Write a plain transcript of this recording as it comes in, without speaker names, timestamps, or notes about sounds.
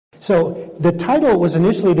So the title was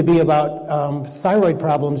initially to be about thyroid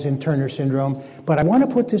problems in Turner syndrome, but I want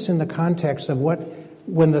to put this in the context of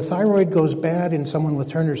when the thyroid goes bad in someone with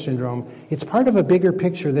Turner syndrome, it's part of a bigger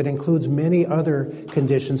picture that includes many other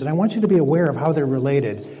conditions, and I want you to be aware of how they're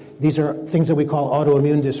related. These are things that we call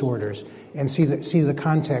autoimmune disorders, and see the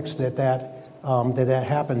context that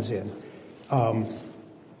happens in.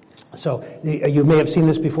 So you may have seen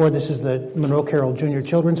this before. This is the Monroe Carroll Jr.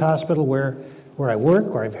 Children's Hospital where I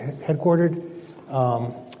work, where I've headquartered.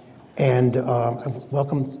 And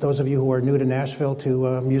welcome those of you who are new to Nashville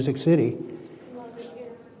to Music City.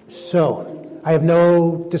 So I have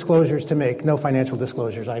no disclosures to make, no financial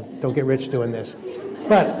disclosures. I don't get rich doing this.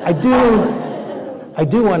 But I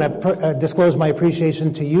do want to disclose my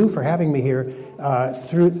appreciation to you for having me here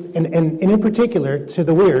and in particular to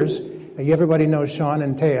the Weirs. Everybody knows Sean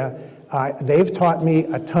and Taya. They've taught me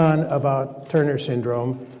a ton about Turner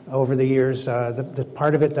syndrome over the years. The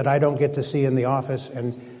part of it that I don't get to see in the office,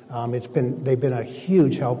 and they've been a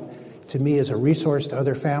huge help to me as a resource to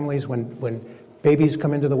other families when babies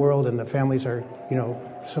come into the world and the families are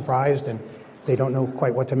surprised and they don't know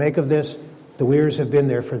quite what to make of this. The Weirs have been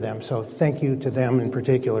there for them, so thank you to them in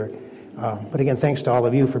particular. But again, thanks to all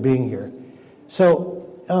of you for being here. So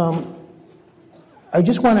I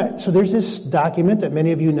just want to, so there's this document that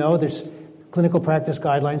many of you know, there's clinical practice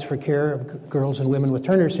guidelines for care of girls and women with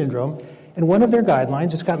Turner syndrome. And one of their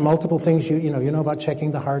guidelines, it's got multiple things, you know about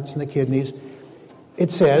checking the hearts and the kidneys. It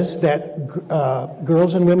says that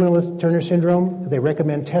girls and women with Turner syndrome, they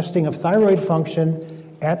recommend testing of thyroid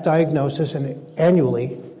function at diagnosis and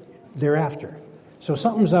annually thereafter. So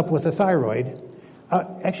something's up with the thyroid.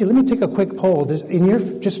 Actually, let me take a quick poll. In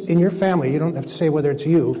your family, you don't have to say whether it's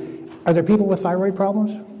you, are there people with thyroid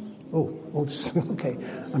problems? Oh, okay.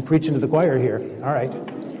 I'm preaching to the choir here. All right.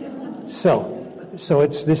 So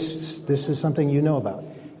it's this is something you know about.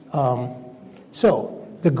 So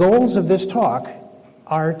the goals of this talk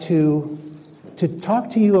are to talk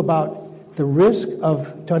to you about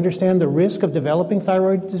to understand the risk of developing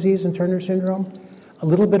thyroid disease and Turner syndrome, a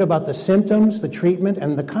little bit about the symptoms, the treatment,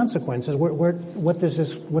 and the consequences.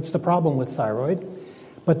 What's the problem with thyroid?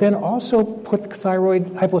 But then also put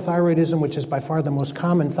hypothyroidism, which is by far the most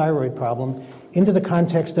common thyroid problem, into the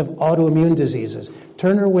context of autoimmune diseases.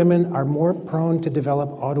 Turner women are more prone to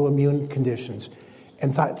develop autoimmune conditions,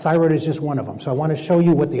 and thyroid is just one of them. So I want to show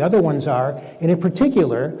you what the other ones are, and in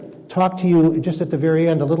particular, talk to you just at the very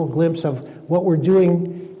end, a little glimpse of what we're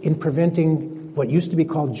doing in preventing what used to be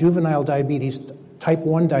called juvenile diabetes, type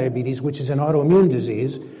 1 diabetes, which is an autoimmune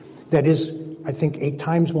disease that is, I think, 8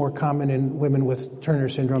 times more common in women with Turner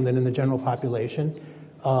syndrome than in the general population,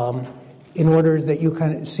 in order that you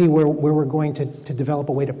kind of see where we're going to develop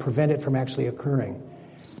a way to prevent it from actually occurring.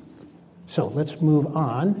 So let's move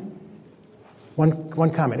on.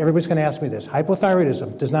 One comment. Everybody's going to ask me this.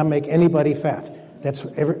 Hypothyroidism does not make anybody fat.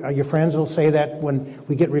 Your friends will say that when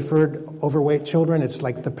we get referred overweight children, it's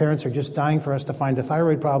like the parents are just dying for us to find a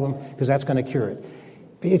thyroid problem because that's going to cure it.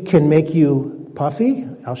 It can make you puffy.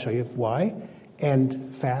 I'll show you why.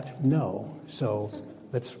 And fat, no. So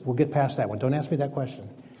we'll get past that one. Don't ask me that question.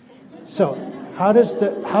 So how does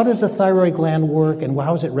the thyroid gland work and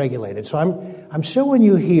how is it regulated? So I'm showing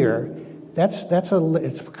you here. It's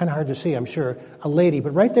kind of hard to see, I'm sure, a lady,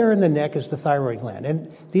 but right there in the neck is the thyroid gland. And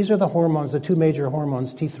these are the hormones, the 2 major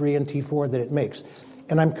hormones, T3 and T4, that it makes.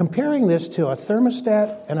 And I'm comparing this to a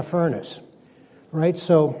thermostat and a furnace, right?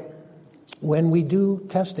 So when we do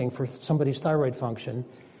testing for somebody's thyroid function,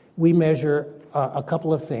 we measure a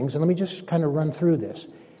couple of things, and let me just kind of run through this.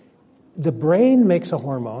 The brain makes a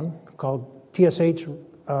hormone called TSH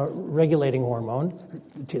regulating hormone,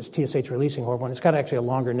 TSH releasing hormone. It's got actually a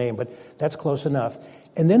longer name, but that's close enough.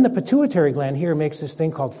 And then the pituitary gland here makes this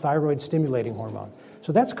thing called thyroid stimulating hormone.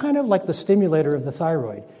 So that's kind of like the stimulator of the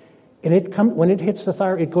thyroid. And when it hits the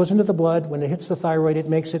thyroid, it goes into the blood. When it hits the thyroid, it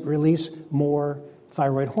makes it release more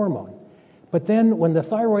thyroid hormone. But then when the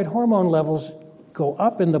thyroid hormone levels go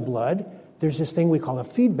up in the blood, there's this thing we call a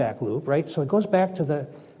feedback loop, right? So it goes back to the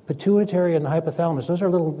pituitary and the hypothalamus. Those are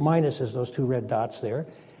little minuses, those 2 red dots there.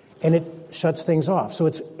 And it shuts things off. So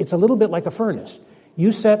it's a little bit like a furnace.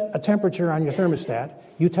 You set a temperature on your thermostat.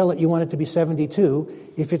 You tell it you want it to be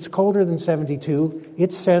 72. If it's colder than 72,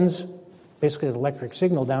 it sends basically an electric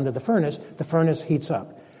signal down to the furnace. The furnace heats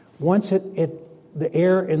up. Once the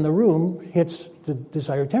air in the room hits the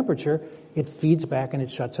desired temperature, it feeds back and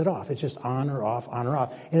it shuts it off. It's just on or off, on or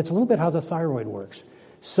off. And it's a little bit how the thyroid works.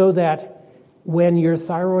 So that when your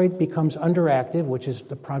thyroid becomes underactive, which is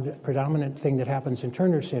the predominant thing that happens in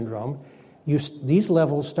Turner syndrome, these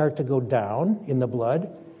levels start to go down in the blood.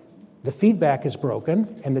 the feedback is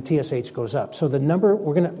broken and the TSH goes up. So the number,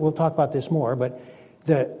 we'll talk about this more, but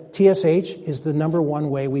the TSH is the number one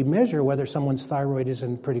way we measure whether someone's thyroid is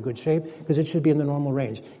in pretty good shape, because it should be in the normal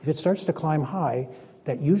range. If it starts to climb high,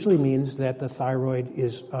 that usually means that the thyroid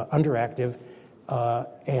is underactive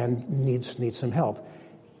and needs some help.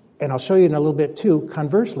 And I'll show you in a little bit too,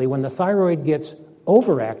 conversely, when the thyroid gets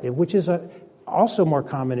overactive, which is also more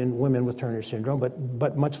common in women with Turner syndrome,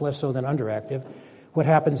 but much less so than underactive, what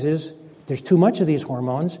happens is there's too much of these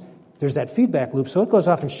hormones, there's that feedback loop, so it goes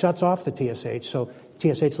off and shuts off the TSH. So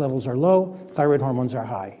TSH levels are low, thyroid hormones are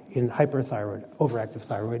high in hyperthyroid, overactive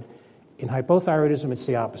thyroid. In hypothyroidism, it's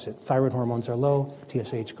the opposite. Thyroid hormones are low,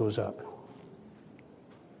 TSH goes up.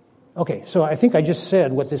 Okay, so I think I just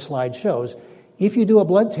said what this slide shows. If you do a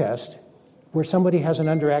blood test where somebody has an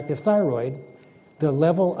underactive thyroid, the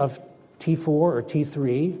level of T4 or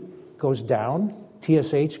T3 goes down,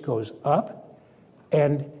 TSH goes up,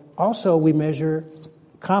 and also we measure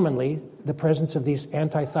commonly the presence of these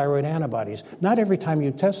anti-thyroid antibodies. Not every time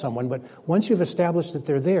you test someone, but once you've established that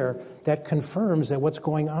they're there, that confirms that what's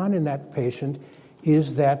going on in that patient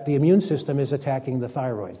is that the immune system is attacking the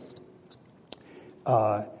thyroid.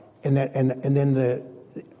 And then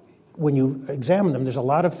when you examine them, there's a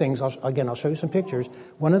lot of things. I'll show you some pictures.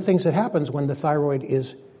 One of the things that happens when the thyroid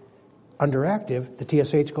is underactive, the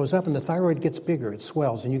TSH goes up and the thyroid gets bigger. It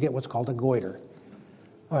swells, and you get what's called a goiter.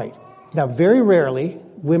 All right. Now, very rarely,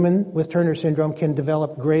 women with Turner syndrome can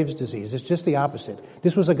develop Graves' disease. It's just the opposite.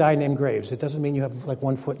 This was a guy named Graves. It doesn't mean you have like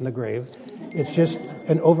 1 foot in the grave. It's just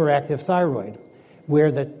an overactive thyroid,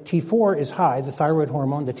 where the T4 is high, the thyroid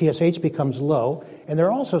hormone, the TSH becomes low, and there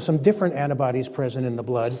are also some different antibodies present in the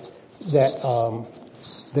blood that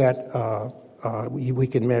we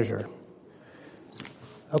can measure.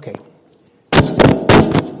 Okay.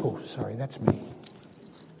 Oh, sorry, that's me.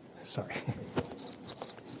 Sorry.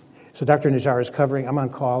 So Dr. Najjar is covering. I'm on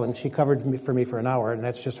call, and she covered for me for an hour, and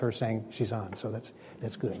that's just her saying she's on. So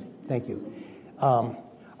that's good. Thank you. All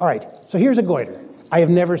right. So here's a goiter. I have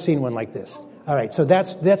never seen one like this. All right. So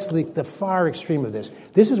that's the far extreme of this.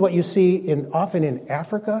 This is what you see often in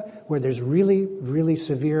Africa, where there's really, really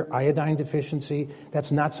severe iodine deficiency.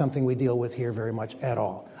 That's not something we deal with here very much at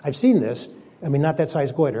all. I've seen this. I mean, not that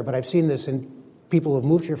size goiter, but I've seen this in people who have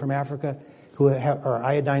moved here from Africa who are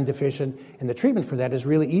iodine deficient, and the treatment for that is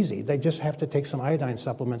really easy. They just have to take some iodine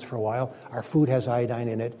supplements for a while. Our food has iodine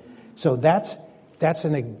in it. So that's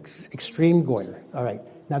an extreme goiter. All right.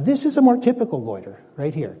 Now, this is a more typical goiter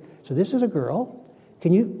right here. So this is a girl.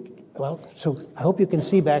 So I hope you can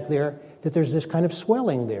see back there that there's this kind of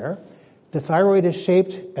swelling there. The thyroid is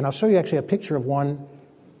shaped, and I'll show you actually a picture of one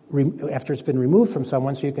after it's been removed from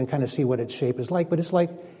someone so you can kind of see what its shape is like. But it's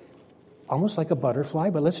almost like a butterfly,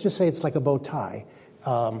 but let's just say it's like a bow tie.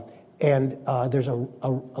 And there's a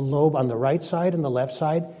lobe on the right side and the left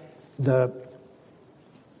side. The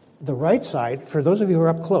right side, for those of you who are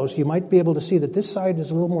up close, you might be able to see that this side is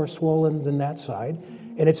a little more swollen than that side.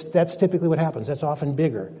 And that's typically what happens. That's often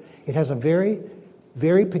bigger. It has a very,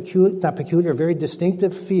 very very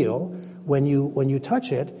distinctive feel when you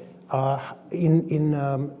touch it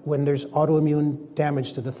when there's autoimmune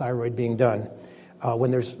damage to the thyroid being done.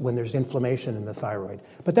 When there's inflammation in the thyroid.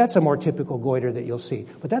 But that's a more typical goiter that you'll see.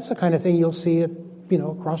 But that's the kind of thing you'll see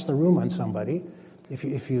across the room on somebody.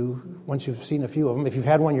 Once you've seen a few of them, if you've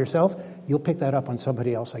had one yourself, you'll pick that up on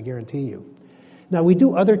somebody else, I guarantee you. Now, we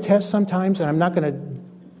do other tests sometimes, and I'm not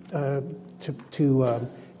going to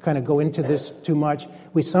kind of go into this too much.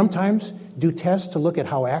 We sometimes do tests to look at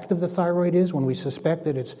how active the thyroid is when we suspect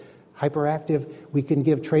that it's hyperactive. We can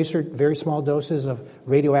give tracer very small doses of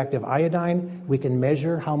radioactive iodine. We can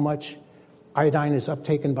measure how much iodine is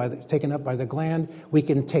taken up by the gland. We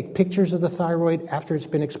can take pictures of the thyroid after it's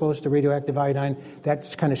been exposed to radioactive iodine.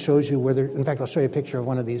 That kind of shows you whether, in fact, I'll show you a picture of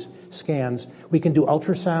one of these scans. We can do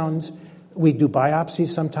ultrasounds. We do biopsies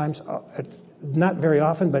sometimes, not very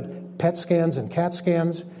often, but PET scans and CAT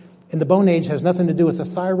scans. And the bone age has nothing to do with the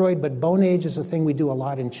thyroid, but bone age is a thing we do a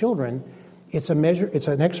lot in children. It's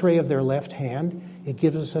an X-ray of their left hand. It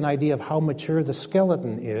gives us an idea of how mature the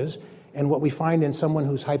skeleton is. And what we find in someone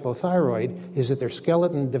who's hypothyroid is that their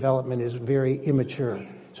skeleton development is very immature.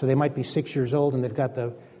 So they might be 6 years old and they've got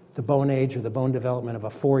the bone age or the bone development of a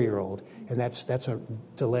 4-year-old. And that's a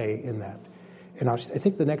delay in that. And I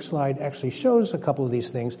think the next slide actually shows a couple of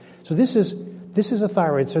these things. So this is a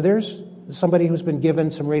thyroid. So there's somebody who's been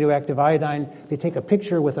given some radioactive iodine. They take a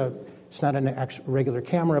picture with it's not an regular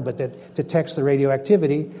camera, but that detects the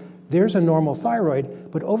radioactivity. There's a normal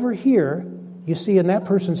thyroid. But over here, you see in that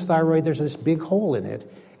person's thyroid, there's this big hole in it.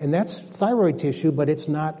 And that's thyroid tissue, but it's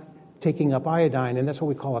not taking up iodine. And that's what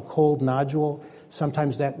we call a cold nodule.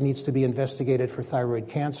 Sometimes that needs to be investigated for thyroid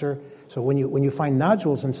cancer. So when you find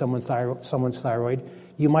nodules in someone's thyroid,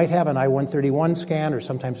 you might have an I-131 scan or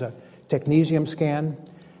sometimes a technetium scan.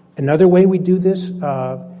 Another way we do this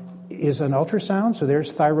is an ultrasound. So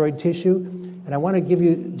there's thyroid tissue. And I want to give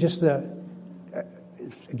you just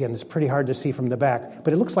again, it's pretty hard to see from the back,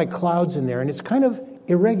 but it looks like clouds in there, and it's kind of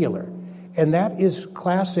irregular. And that is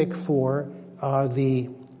classic for the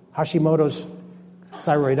Hashimoto's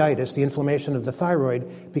thyroiditis, the inflammation of the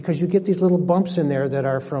thyroid, because you get these little bumps in there that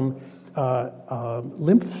are from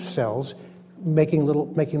lymph cells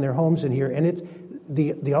making their homes in here. And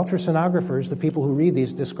the ultrasonographers, the people who read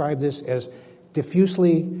these, describe this as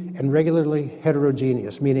diffusely and regularly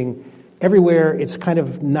heterogeneous, meaning everywhere it's kind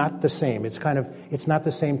of not the same. It's not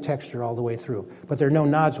the same texture all the way through. But there are no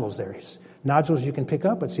nodules there. Nodules you can pick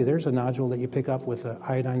up, but see, there's a nodule that you pick up with an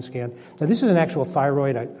iodine scan. Now, this is an actual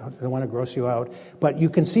thyroid. I don't want to gross you out, but you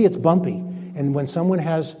can see it's bumpy. And when someone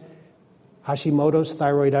has Hashimoto's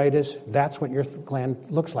thyroiditis, that's what your gland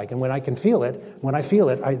looks like. And when I feel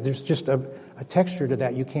it, there's just a texture to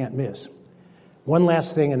that you can't miss. One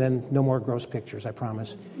last thing, and then no more gross pictures, I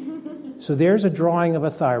promise. So there's a drawing of a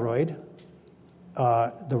thyroid,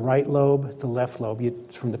 the right lobe, the left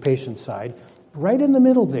lobe, from the patient's side. Right in the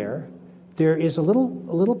middle there is a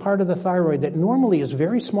little part of the thyroid that normally is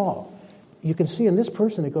very small. You can see in this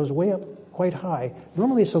person it goes way up quite high.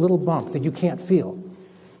 Normally it's a little bump that you can't feel.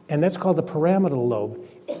 And that's called the pyramidal lobe.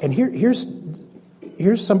 And here's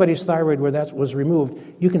somebody's thyroid where that was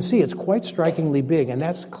removed. You can see it's quite strikingly big, and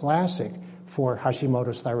that's classic for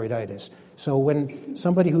Hashimoto's thyroiditis. So when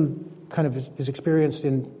somebody who kind of is experienced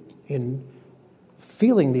in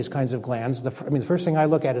feeling these kinds of glands, the first thing I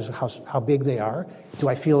look at is how big they are. Do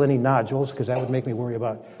I feel any nodules? Because that would make me worry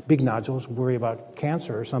about big nodules, worry about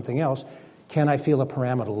cancer or something else. Can I feel a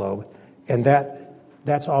pyramidal lobe? And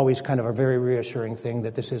that's always kind of a very reassuring thing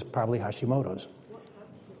that this is probably Hashimoto's.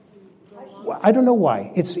 Well, I don't know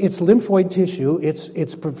why. It's lymphoid tissue.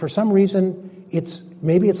 It's for some reason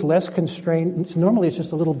maybe it's less constrained. Normally it's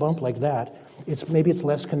just a little bump like that. Maybe it's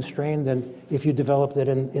less constrained than if you developed it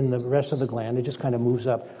in the rest of the gland. It just kind of moves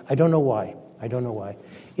up. I don't know why.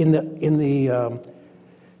 In the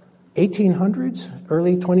 1800s,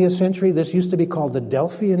 early 20th century, this used to be called the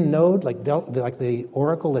Delphian node, like the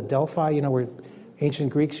oracle at Delphi, where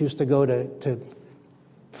ancient Greeks used to go to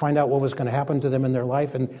find out what was going to happen to them in their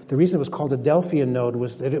life. And the reason it was called the Delphian node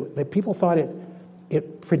was that people thought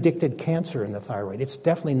it predicted cancer in the thyroid. It's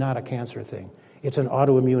definitely not a cancer thing. It's an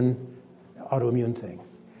autoimmune thing,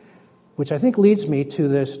 which I think leads me to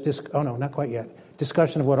this oh no, not quite yet,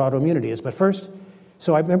 discussion of what autoimmunity is. But first,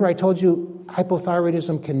 so I remember I told you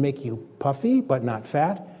hypothyroidism can make you puffy but not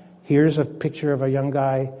fat. Here's a picture of a young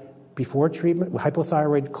guy before treatment,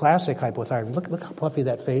 classic hypothyroid. Look how puffy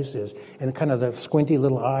that face is, and kind of the squinty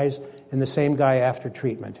little eyes, and the same guy after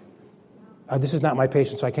treatment. This is not my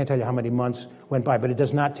patient, so I can't tell you how many months went by, but it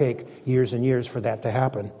does not take years and years for that to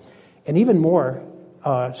happen. And even more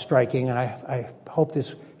striking, and I hope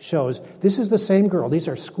this shows, this is the same girl. These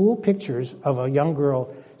are school pictures of a young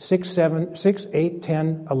girl, 6, 8,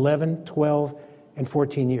 10, 11, 12, and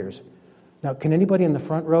 14 years. Now, can anybody in the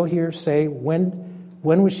front row here say when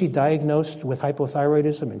was she diagnosed with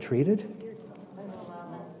hypothyroidism and treated?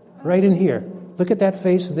 Right in here. Look at that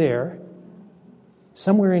face there.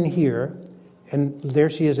 Somewhere in here, and there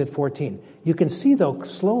she is at 14. You can see, though,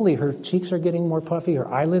 slowly her cheeks are getting more puffy, her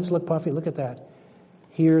eyelids look puffy. Look at that.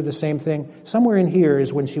 Here, the same thing. Somewhere in here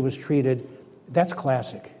is when she was treated. That's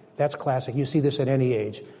classic. You see this at any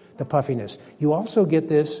age, the puffiness. You also get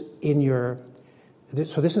this in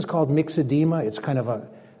so this is called myxedema. It's kind of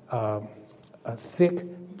a thick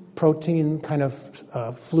protein kind of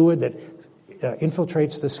fluid that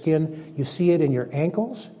infiltrates the skin. You see it in your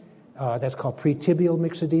ankles. That's called pretibial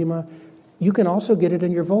myxedema. You can also get it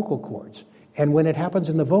in your vocal cords. And when it happens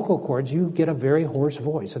in the vocal cords, you get a very hoarse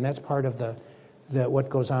voice. And that's part of what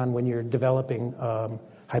goes on when you're developing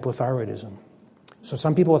hypothyroidism. So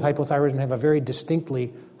some people with hypothyroidism have a very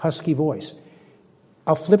distinctly husky voice.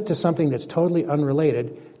 I'll flip to something that's totally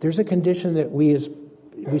unrelated. There's a condition that we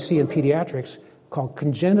see in pediatrics called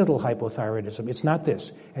congenital hypothyroidism. It's not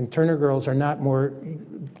this. And Turner babies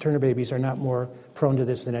are not more prone to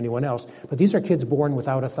this than anyone else. But these are kids born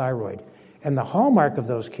without a thyroid. And the hallmark of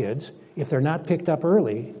those kids, if they're not picked up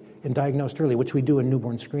early and diagnosed early, which we do in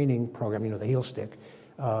newborn screening program, the heel stick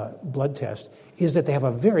blood test, is that they have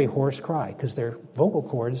a very hoarse cry because their vocal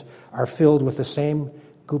cords are filled with the same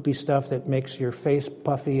goopy stuff that makes your face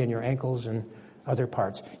puffy and your ankles and other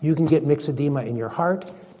parts. You can get myxedema in your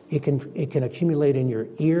heart. It can accumulate in your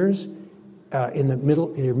ears,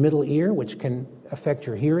 in your middle ear, which can affect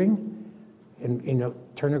your hearing. And,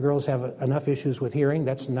 Turner girls have enough issues with hearing.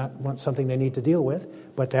 That's not something they need to deal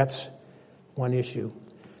with, but that's one issue.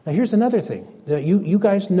 Now, here's another thing. You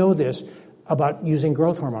guys know this about using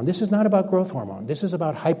growth hormone. This is not about growth hormone. This is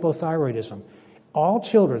about hypothyroidism. All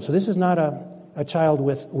children, so this is not a child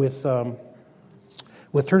with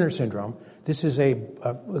Turner syndrome. This is a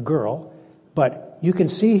girl. But you can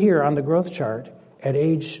see here on the growth chart at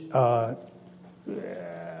age 4,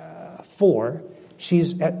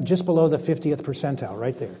 she's at just below the 50th percentile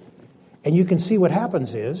right there. And you can see what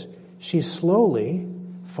happens is she's slowly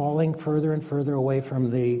falling further and further away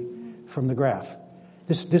from the graph.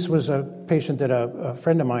 This was a patient that a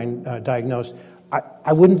friend of mine diagnosed.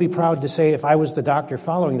 I wouldn't be proud to say if I was the doctor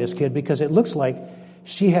following this kid, because it looks like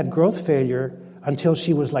she had growth failure until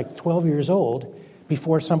she was like 12 years old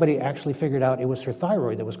before somebody actually figured out it was her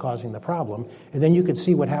thyroid that was causing the problem. And then you could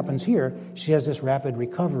see what happens here. She has this rapid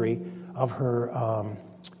recovery of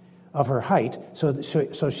her height.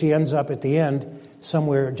 So she ends up at the end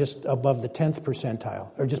somewhere just above the 10th percentile,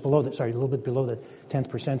 or just below a little bit below the 10th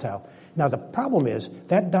percentile. Now, the problem is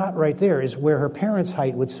that dot right there is where her parents'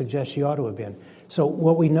 height would suggest she ought to have been. So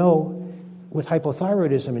what we know with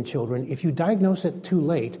hypothyroidism in children, if you diagnose it too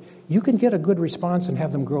late, you can get a good response and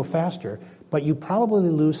have them grow faster, but you probably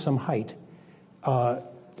lose some height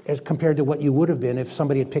as compared to what you would have been if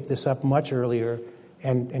somebody had picked this up much earlier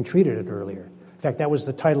and treated it earlier. In fact, that was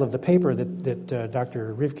the title of the paper that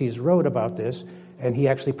Dr. Rivkes wrote about this, and he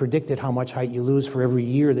actually predicted how much height you lose for every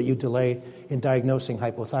year that you delay in diagnosing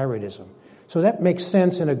hypothyroidism. So that makes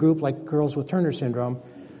sense in a group like girls with Turner syndrome,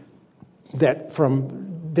 that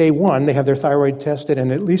from day one they have their thyroid tested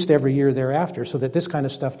and at least every year thereafter, so that this kind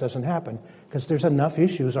of stuff doesn't happen, because there's enough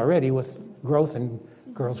issues already with growth in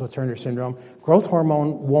girls with Turner syndrome. Growth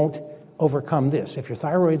hormone won't overcome this. If your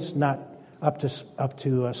thyroid's not up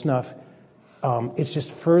to snuff, it's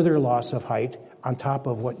just further loss of height on top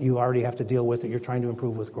of what you already have to deal with that you're trying to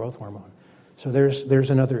improve with growth hormone. So there's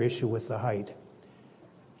another issue with the height.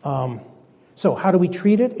 So how do we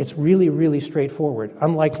treat it? It's really, really straightforward.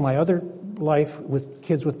 Unlike my other life with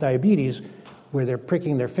kids with diabetes, where they're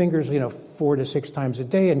pricking their fingers, 4 to 6 times a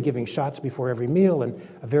day and giving shots before every meal, and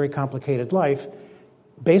a very complicated life,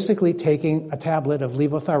 basically taking a tablet of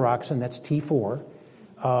levothyroxine, that's T4,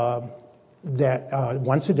 that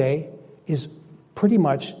once a day is pretty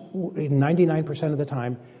much 99% of the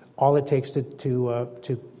time all it takes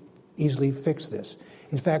to easily fix this.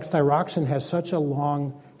 In fact, thyroxine has such a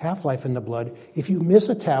long half-life in the blood. If you miss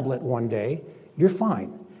a tablet one day, you're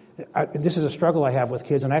fine. This is a struggle I have with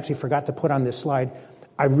kids, and I actually forgot to put on this slide.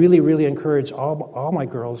 I really, really encourage all my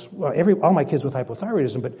girls, all my kids with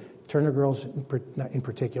hypothyroidism, but Turner girls in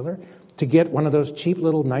particular, to get one of those cheap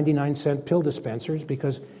little 99-cent pill dispensers,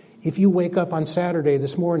 because if you wake up on Saturday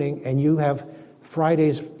this morning and you have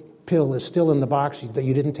Friday's pill is still in the box that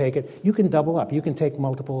you didn't take it, you can double up. You can take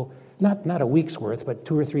multiple, not a week's worth, but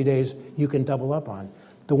 2 or 3 days you can double up on.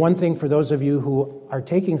 The one thing for those of you who are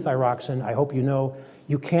taking thyroxine, I hope you know,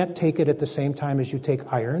 you can't take it at the same time as you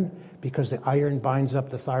take iron, because the iron binds up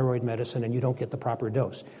the thyroid medicine and you don't get the proper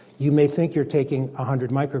dose. You may think you're taking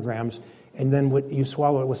 100 micrograms, and then you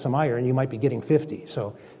swallow it with some iron, you might be getting 50.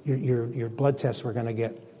 So your blood tests were going to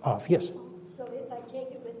get off. Yes? So if I take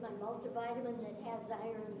it with my multivitamin that has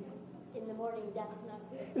iron in the morning, that's not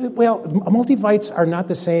good? Well, multivites are not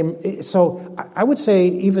the same. So I would say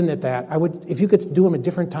even at that, if you could do them at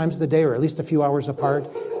different times of the day or at least a few hours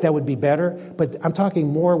apart, that would be better. But I'm talking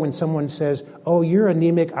more when someone says, oh, you're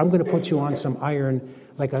anemic, I'm going to put you on some iron,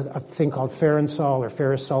 like a thing called ferrinsol or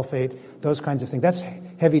ferrous sulfate, those kinds of things. That's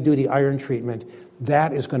heavy-duty iron treatment.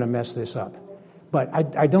 That is going to mess this up.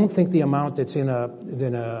 But I don't think the amount that's in a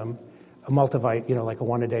multivite, like a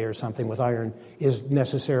 1 a day or something with iron, is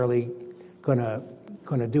necessarily going to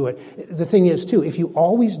do it. The thing is, too, if you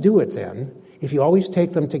always do it then, if you always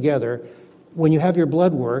take them together, when you have your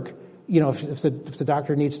blood work, if the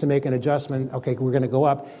doctor needs to make an adjustment, okay, we're going to go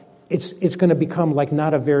up, it's going to become like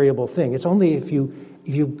not a variable thing. It's only if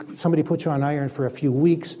somebody puts you on iron for a few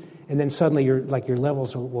weeks and then suddenly your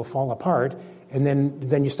levels will fall apart, and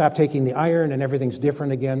then you stop taking the iron and everything's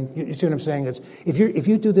different again. You see what I'm saying? If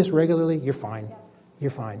you do this regularly, you're fine. Yeah. You're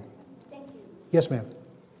fine. Thank you. Yes, ma'am.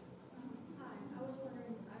 Hi, I was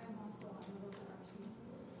wondering, I am also on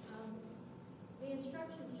levothyroxine. The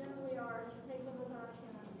instructions generally are to take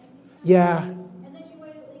levothyroxine on an empty stomach. Yeah. And then you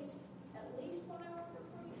wait at least 1 hour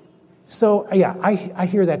before you eat. So, yeah, I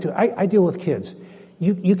hear that too. I deal with kids.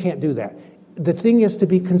 You can't do that. The thing is to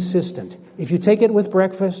be consistent. If you take it with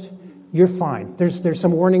breakfast, you're fine. There's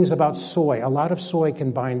some warnings about soy. A lot of soy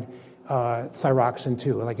can bind thyroxine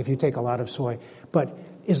too, like if you take a lot of soy. But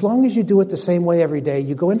As long as you do it the same way every day,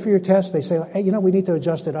 you go in for your test, they say, hey, we need to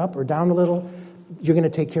adjust it up or down a little. You're going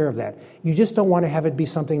to take care of that. You just don't want to have it be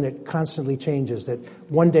something that constantly changes, that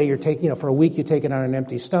one day you're taking, for a week you take it on an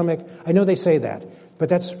empty stomach. I know they say that, but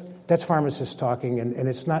that's pharmacists talking, and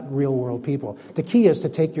it's not real world people. The key is to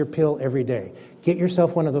take your pill every day. Get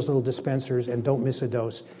yourself one of those little dispensers and don't miss a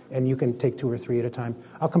dose, and you can take 2 or 3 at a time.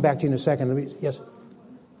 I'll come back to you in a second. Yes? Did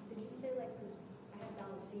you say, I have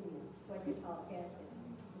thalassemia, so I take folic acid.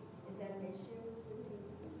 Is that an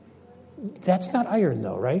issue? That's not iron,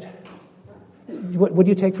 though, right? What do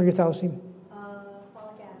you take for your thalassemia?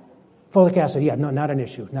 Folic acid. Folic acid, yeah, no, not an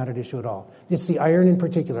issue. Not an issue at all. It's the iron in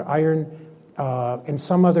particular. Iron and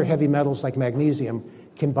some other heavy metals like magnesium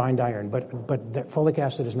can bind iron, but that folic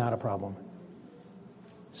acid is not a problem.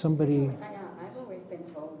 Somebody... I've always been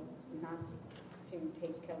told not to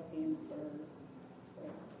take calcium for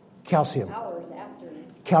Calcium. hours after.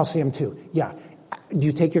 Calcium, too, yeah. Do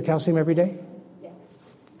you take your calcium every day? Yeah.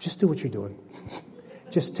 Just do what you're doing.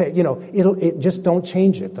 Just take, just don't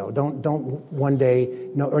change it though. Don't one day,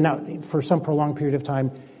 for some prolonged period of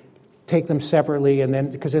time, take them separately, and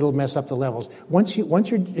then because it'll mess up the levels. Once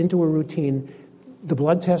you're into a routine, the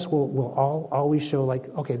blood tests will always show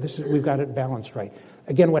okay, we've got it balanced right.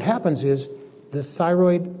 Again, what happens is the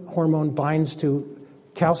thyroid hormone binds to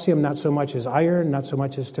calcium not so much as iron, not so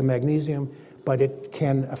much as to magnesium, but it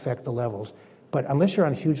can affect the levels. But unless you're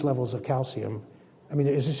on huge levels of calcium,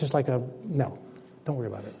 is this just no? Don't worry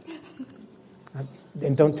about it.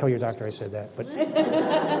 And don't tell your doctor I said that. But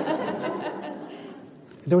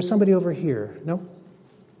there was somebody over here. No?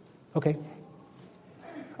 Okay.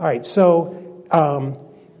 All right. So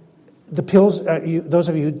the pills, those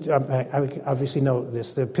of you obviously know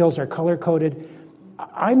this. The pills are color-coded.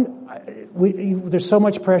 There's so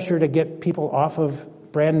much pressure to get people off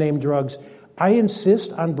of brand-name drugs. I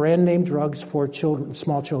insist on brand-name drugs for children,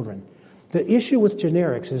 small children. The issue with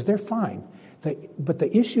generics is they're fine. But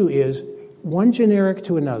the issue is, one generic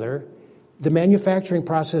to another, the manufacturing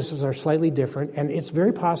processes are slightly different, and it's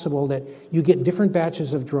very possible that you get different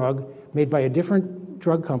batches of drug made by a different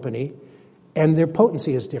drug company, and their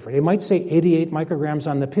potency is different. It might say 88 micrograms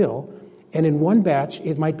on the pill, and in one batch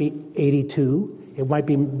it might be 82, it might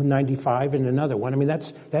be 95 in another one.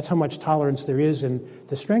 That's how much tolerance there is in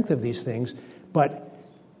the strength of these things. But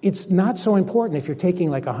it's not so important if you're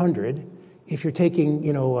taking 100. If you're taking,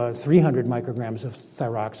 300 micrograms of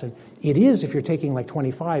thyroxine, it is if you're taking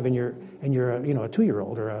 25 and you're a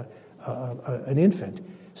 2-year-old or an infant.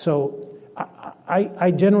 So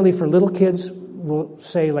I generally, for little kids, will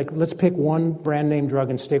say let's pick one brand name drug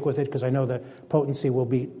and stick with it because I know the potency will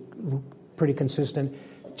be pretty consistent.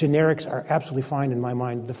 Generics are absolutely fine in my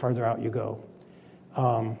mind the farther out you go.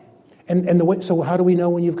 So how do we know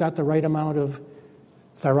when you've got the right amount of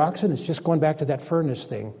thyroxine? It's just going back to that furnace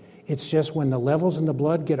thing. It's just when the levels in the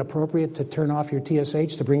blood get appropriate to turn off your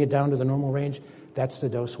TSH to bring it down to the normal range, that's the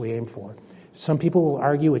dose we aim for. Some people will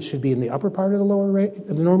argue it should be in the upper part of the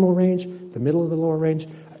normal range, the middle of the lower range.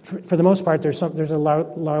 For the most part, there's a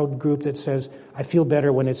loud group that says, I feel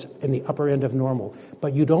better when it's in the upper end of normal.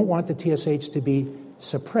 But you don't want the TSH to be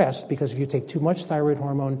suppressed because if you take too much thyroid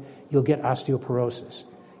hormone, you'll get osteoporosis.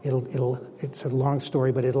 It's a long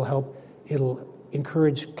story, but it'll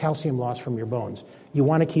encourage calcium loss from your bones. You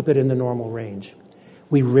want to keep it in the normal range.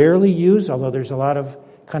 We rarely use, although there's a lot of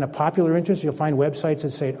kind of popular interest, you'll find websites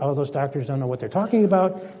that say, those doctors don't know what they're talking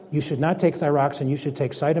about. You should not take thyroxine. You should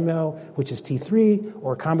take Cytomel, which is T3,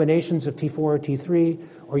 or combinations of T4 or T3,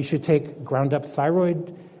 or you should take ground up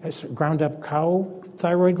cow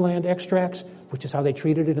thyroid gland extracts, which is how they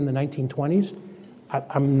treated it in the 1920s.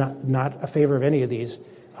 I'm not a favor of any of these.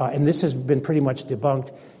 And this has been pretty much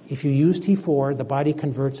debunked. If you use T4, the body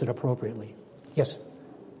converts it appropriately. Yes?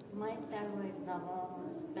 My thyroid level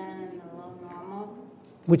has been in the low normal.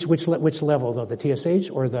 Which level, though? The TSH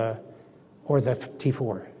or the T4?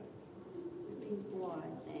 T4,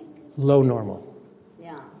 I think. Low normal.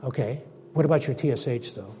 Yeah. Okay. What about your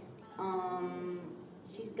TSH, though?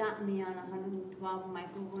 She's gotten me on 112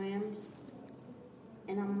 micrograms.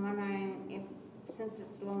 And I'm wondering if, since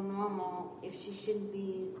it's low normal, if she shouldn't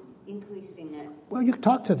be increasing it. Well, you can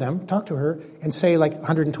talk to her, and say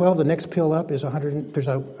 112. The next pill up is 100.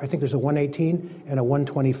 I think there's a 118 and a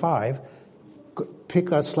 125.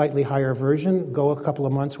 Pick a slightly higher version. Go a couple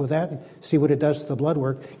of months with that and see what it does to the blood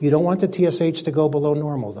work. You don't want the TSH to go below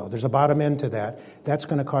normal, though. There's a bottom end to that. That's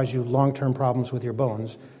going to cause you long-term problems with your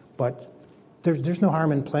bones. But there's no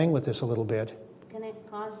harm in playing with this a little bit. Can it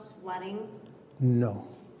cause sweating? No.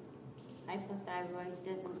 Hypothyroid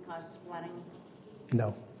doesn't cause sweating.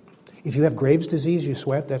 No. If you have Graves' disease, you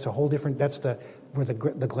sweat, that's a whole different, where the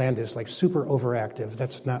gland is like super overactive.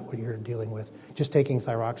 That's not what you're dealing with. Just taking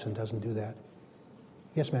thyroxine doesn't do that.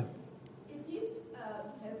 Yes, ma'am? If you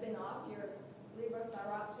have been off your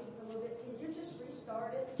levothyroxine for a little bit, can you just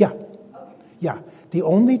restart it? Yeah. Okay. Yeah. The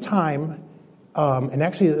only time, and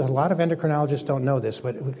actually a lot of endocrinologists don't know this,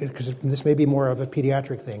 but because this may be more of a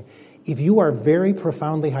pediatric thing. If you are very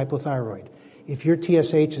profoundly hypothyroid, if your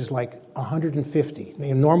TSH is like 150,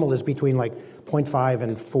 normal is between like 0.5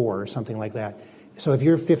 and 4 or something like that. So if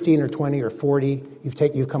you're 15 or 20 or 40,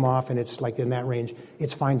 you come off and it's like in that range,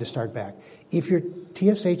 it's fine to start back. If your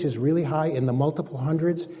TSH is really high in the multiple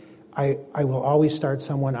hundreds, I will always start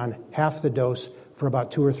someone on half the dose for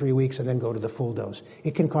about 2 or 3 weeks and then go to the full dose.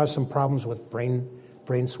 It can cause some problems with brain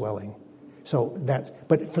swelling.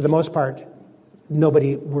 But for the most part,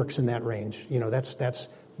 nobody works in that range. That's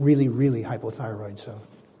really, really hypothyroid. So,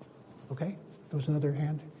 okay, there was another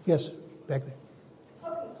hand. Yes, back there.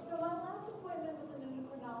 Okay, so my last appointment with an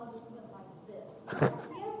endocrinologist went like this. The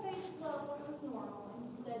TSH level was normal, and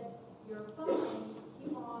he said, "You're fine.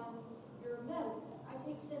 Keep on your medicine." I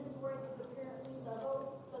take Thyroid because apparently the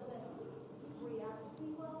level doesn't react to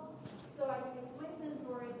me well, so I take my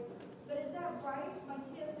Thyroid. But is that right? My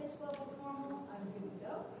TSH level is normal. I'm good to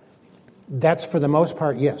go. That's for the most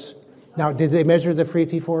part, yes. Now, did they measure the free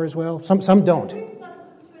T4 as well? Some don't.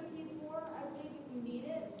 Reflexes to a T4, I believe if you need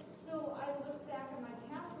it. So I look back at my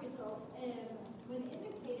past results, and when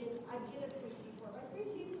indicated, I get a free T4. My free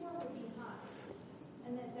T4 would be high,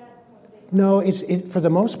 and at that point, No, for the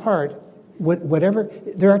most part, whatever.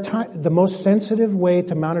 The most sensitive way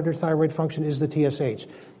to monitor thyroid function is the TSH.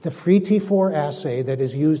 The free T4 assay that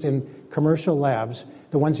is used in commercial labs,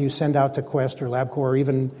 the ones you send out to Quest or LabCorp or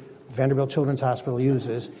even Vanderbilt Children's Hospital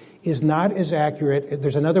uses, is not as accurate.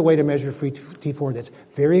 There's another way to measure free T4 that's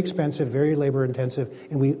very expensive, very labor intensive,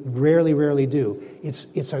 and we rarely do.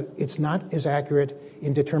 It's not as accurate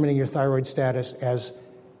in determining your thyroid status as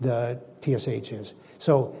the TSH is.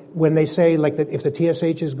 So when they say like that, if the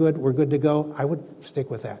TSH is good, we're good to go, I would stick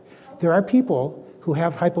with that. There are people who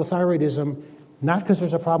have hypothyroidism not because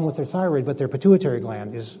there's a problem with their thyroid, but their pituitary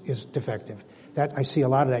gland is defective. That I see a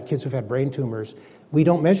lot of that. Kids who've had brain tumors. We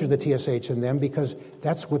don't measure the TSH in them because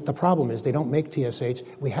that's what the problem is. They don't make TSH.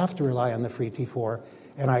 We have to rely on the free T4.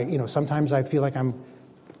 And sometimes I feel like I'm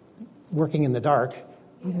working in the dark,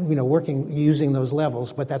 using those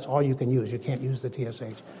levels, but that's all you can use. You can't use the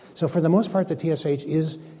TSH. So for the most part, the TSH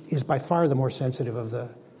is by far the more sensitive of the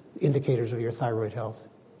indicators of your thyroid health.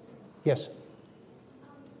 Yes?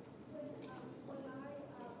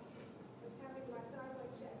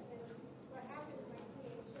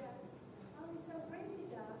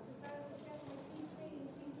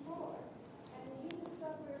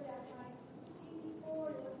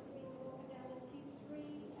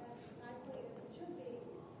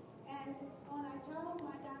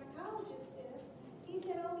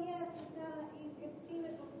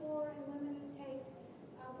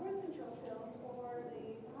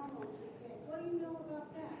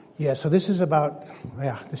 Yeah, so this is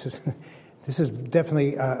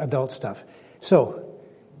definitely adult stuff. So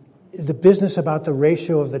the business about the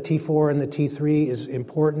ratio of the T4 and the T3 is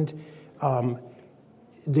important.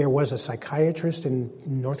 There was a psychiatrist in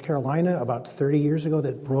North Carolina about 30 years ago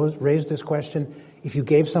that raised this question. If you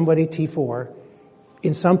gave somebody T4,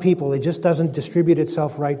 in some people it just doesn't distribute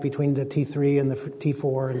itself right between the T3 and the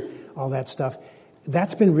T4 and all that stuff.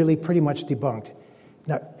 That's been really pretty much debunked.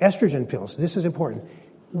 Now, estrogen pills, this is important.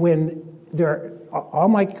 When there are all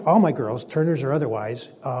my girls, Turners or otherwise,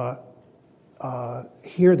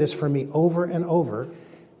 hear this from me over and over.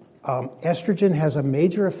 Estrogen has a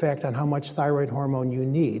major effect on how much thyroid hormone you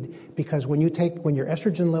need because when your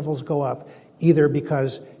estrogen levels go up, either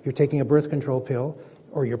because you're taking a birth control pill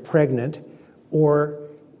or you're pregnant or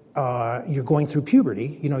you're going through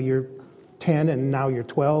puberty, you're 10 and now you're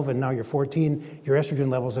 12 and now you're 14, your estrogen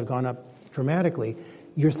levels have gone up dramatically.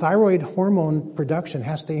 Your thyroid hormone production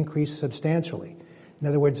has to increase substantially. In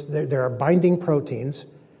other words, there are binding proteins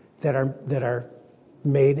that are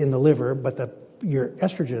made in the liver, but your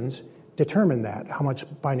estrogens determine that, how much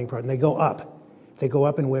binding protein. They go up. They go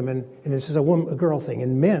up in women, and this is a girl thing.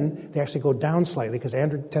 In men, they actually go down slightly because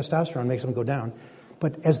testosterone makes them go down.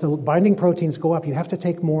 But as the binding proteins go up, you have to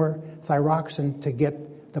take more thyroxine to get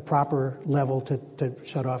the proper level to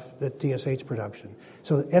shut off the TSH production.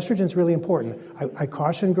 So estrogen is really important. I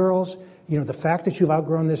caution girls, the fact that you've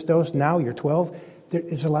outgrown this dose, now you're 12,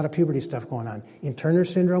 there's a lot of puberty stuff going on. In Turner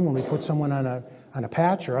syndrome, when we put someone on a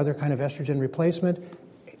patch or other kind of estrogen replacement,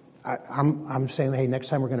 I'm saying, hey, next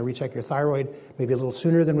time we're going to recheck your thyroid, maybe a little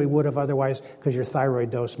sooner than we would have otherwise, because your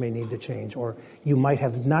thyroid dose may need to change. Or you might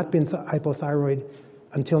have not been hypothyroid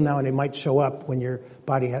until now, and it might show up when your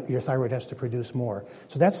thyroid has to produce more.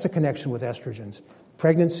 So that's the connection with estrogens.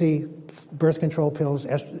 Pregnancy, birth control pills,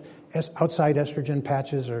 outside estrogen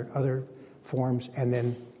patches or other forms, and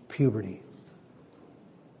then puberty.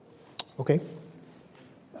 Okay?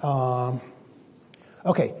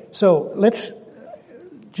 Okay, so let's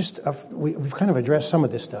just, we've kind of addressed some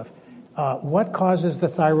of this stuff. What causes the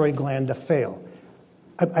thyroid gland to fail?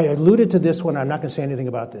 I alluded to this one. I'm not going to say anything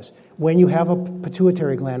about this. When you have a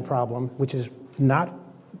pituitary gland problem, which is not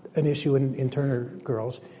an issue in Turner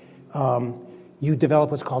girls, you develop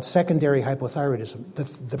what's called secondary hypothyroidism.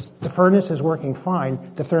 The furnace is working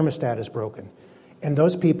fine, the thermostat is broken. And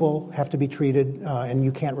those people have to be treated, and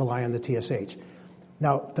you can't rely on the TSH.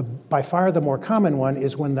 Now, by far the more common one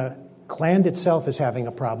is when the gland itself is having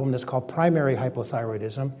a problem. That's called primary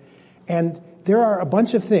hypothyroidism. And there are a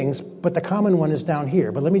bunch of things, but the common one is down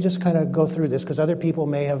here. But let me just kind of go through this, because other people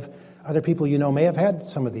may have had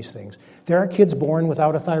some of these things. There are kids born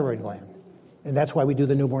without a thyroid gland, and that's why we do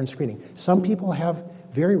the newborn screening. Some people have,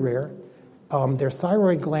 very rare, their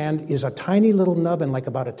thyroid gland is a tiny little nubbin, like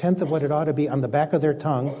about 1/10 of what it ought to be, on the back of their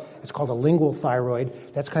tongue. It's called a lingual thyroid.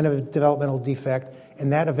 That's kind of a developmental defect,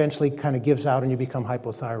 and that eventually kind of gives out and you become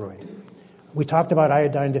hypothyroid. We talked about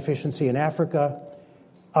iodine deficiency in Africa.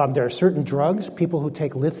 There are certain drugs. People who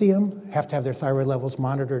take lithium have to have their thyroid levels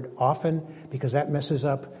monitored often because that messes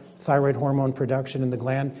up thyroid hormone production in the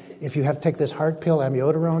gland. If you have to take this hard pill,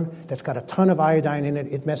 amiodarone, that's got a ton of iodine in it,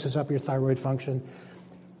 it messes up your thyroid function.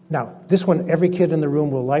 Now, this one, every kid in the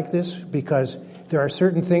room will like this because there are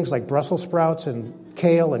certain things like Brussels sprouts and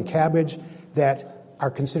kale and cabbage that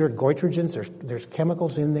are considered goitrogens. There's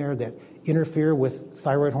chemicals in there that interfere with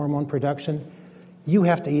thyroid hormone production. You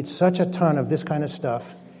have to eat such a ton of this kind of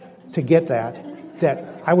stuff to get that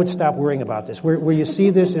I would stop worrying about this. Where you see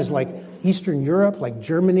this is like Eastern Europe, like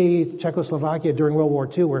Germany, Czechoslovakia during World War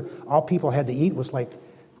II, where all people had to eat was like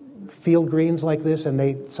field greens like this, and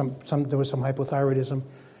there was some hypothyroidism.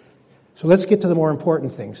 So let's get to the more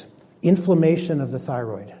important things. Inflammation of the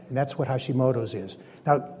thyroid, and that's what Hashimoto's is.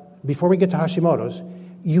 Now, before we get to Hashimoto's,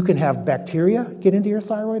 you can have bacteria get into your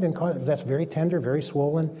thyroid, and that's very tender, very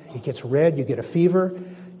swollen. It gets red, you get a fever.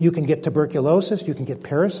 You can get tuberculosis, you can get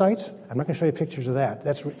parasites. I'm not going to show you pictures of that.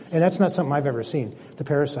 That's not something I've ever seen, the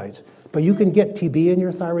parasites. But you can get TB in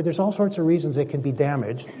your thyroid. There's all sorts of reasons it can be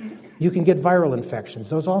damaged. You can get viral infections.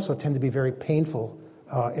 Those also tend to be very painful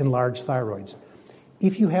in large thyroids.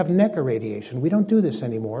 If you have neck irradiation, we don't do this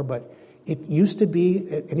anymore, but it used to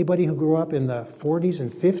be, anybody who grew up in the 40s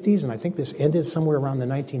and 50s, and I think this ended somewhere around the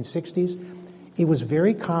 1960s, it was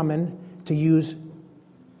very common to use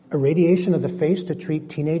irradiation of the face to treat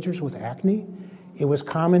teenagers with acne. It was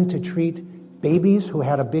common to treat babies who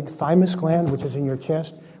had a big thymus gland, which is in your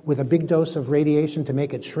chest, with a big dose of radiation to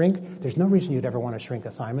make it shrink. There's no reason you'd ever want to shrink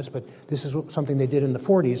a thymus, but this is something they did in the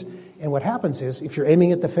 40s. And what happens is, if you're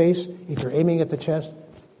aiming at the face, if you're aiming at the chest,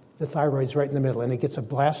 the thyroid's right in the middle, and it gets a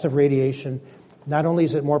blast of radiation. Not only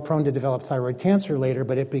is it more prone to develop thyroid cancer later,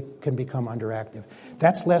 but it can become underactive.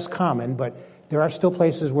 That's less common, but there are still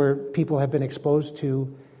places where people have been exposed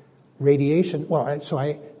to radiation. Well, so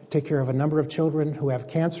I take care of a number of children who have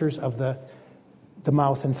cancers of the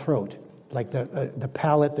mouth and throat, like the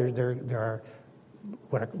palate. There are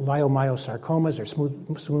what are leiomyosarcomas, or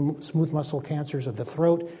smooth muscle cancers of the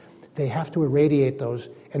throat. They have to irradiate those,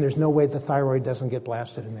 and there's no way the thyroid doesn't get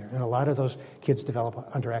blasted in there. And a lot of those kids develop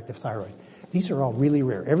underactive thyroid. These are all really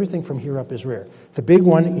rare. Everything from here up is rare. The big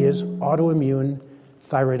one is autoimmune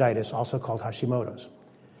thyroiditis, also called Hashimoto's.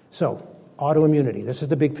 So, autoimmunity. This is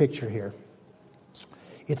the big picture here.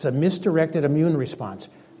 It's a misdirected immune response.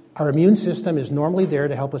 Our immune system is normally there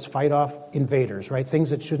to help us fight off invaders, right?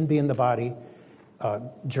 Things that shouldn't be in the body,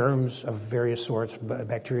 germs of various sorts,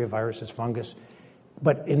 bacteria, viruses, fungus.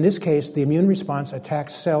 But in this case, the immune response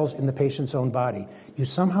attacks cells in the patient's own body. You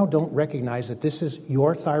somehow don't recognize that this is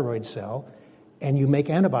your thyroid cell, and you make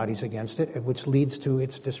antibodies against it, which leads to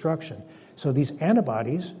its destruction. So these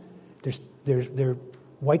antibodies, they're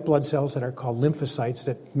white blood cells that are called lymphocytes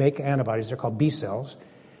that make antibodies. They're called B cells.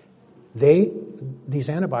 These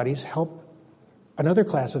antibodies help another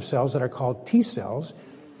class of cells that are called T cells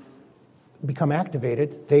become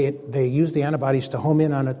activated. They use the antibodies to home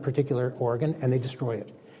in on a particular organ, and they destroy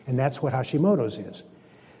it. And that's what Hashimoto's is.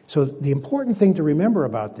 So the important thing to remember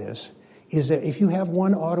about this is that if you have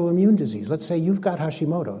one autoimmune disease, let's say you've got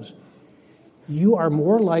Hashimoto's, you are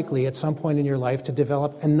more likely at some point in your life to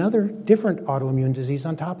develop another different autoimmune disease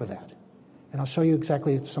on top of that. And I'll show you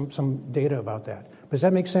exactly some data about that. Does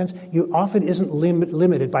that make sense? You often isn't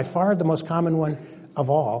limited. By far the most common one of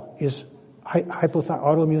all is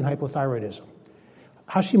autoimmune hypothyroidism.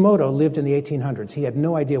 Hashimoto lived in the 1800s. He had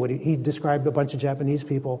no idea what he described a bunch of Japanese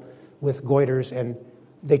people with goiters, and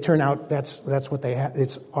they turn out that's what they had.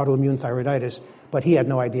 It's autoimmune thyroiditis, but he had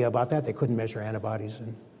no idea about that. They couldn't measure antibodies.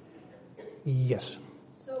 And yes.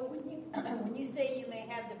 So when you say you may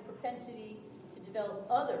have the propensity to develop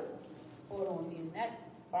other autoimmune, that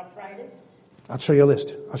arthritis. I'll show you a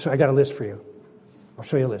list. I got a list for you. I'll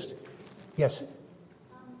show you a list. Yes. Do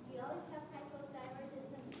you always have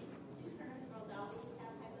hypothyroidism? Do Turner's girls always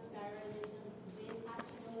have hypothyroidism with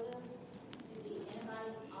Hashimoto's? Do the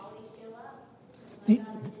antibodies always show up?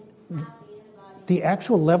 The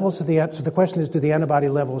actual levels of so the question is, do the antibody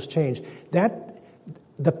levels change?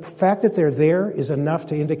 The fact that they're there is enough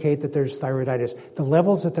to indicate that there's thyroiditis. The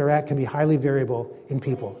levels that they're at can be highly variable in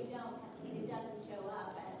people.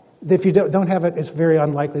 If you don't have it, it's very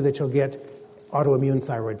unlikely that you'll get autoimmune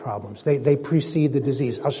thyroid problems. They precede the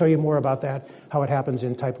disease. I'll show you more about that, how it happens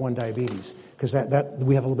in type 1 diabetes, because that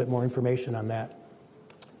we have a little bit more information on that.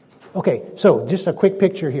 Okay, so just a quick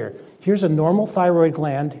picture here. Here's a normal thyroid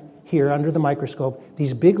gland here under the microscope.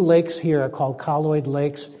 These big lakes here are called colloid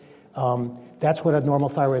lakes. That's what a normal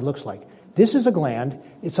thyroid looks like. This is a gland.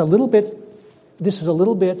 This is a little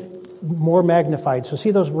bit more magnified. So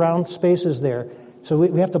see those round spaces there? So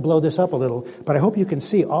we have to blow this up a little, but I hope you can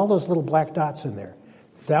see all those little black dots in there.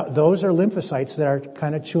 Those are lymphocytes that are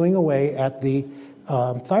kind of chewing away at the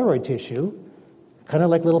thyroid tissue, kind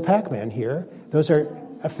of like little Pac-Man here. Those are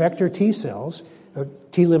effector T cells, or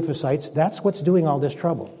T lymphocytes. That's what's doing all this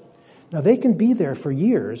trouble. Now, they can be there for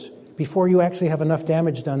years before you actually have enough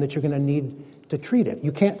damage done that you're going to need to treat it.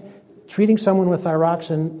 You can't, treating someone with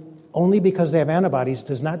thyroxine only because they have antibodies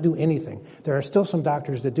does not do anything. There are still some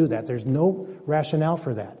doctors that do that. There's no rationale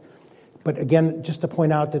for that. But again, just to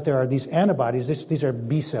point out that there are these antibodies. These are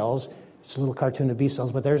B cells. It's a little cartoon of B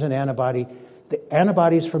cells, but there's an antibody. The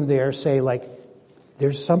antibodies from there say, like,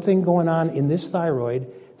 there's something going on in this thyroid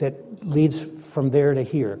that leads from there to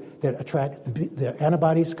here, that attract the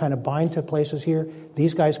antibodies kind of bind to places here.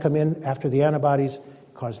 These guys come in after the antibodies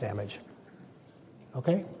cause damage.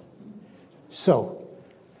 Okay? So,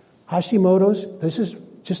 Hashimoto's, this is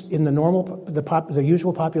just in the normal, the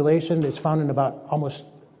usual population. It's found in about almost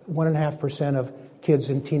 1.5% of kids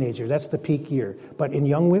and teenagers. That's the peak year. But in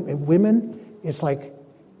young women, it's like,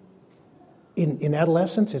 in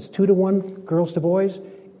adolescents, it's 2-to-1 girls to boys.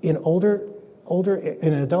 In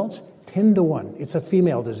in adults, 10-to-1. It's a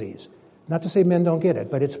female disease. Not to say men don't get it,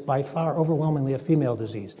 but it's by far overwhelmingly a female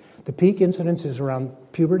disease. The peak incidence is around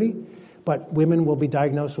puberty, but women will be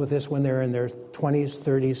diagnosed with this when they're in their 20s,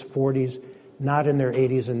 30s, 40s, not in their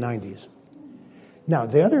 80s and 90s. Now,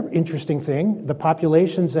 the other interesting thing, the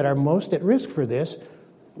populations that are most at risk for this,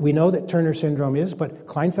 we know that Turner syndrome is, but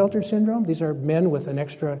Klinefelter syndrome, these are men with an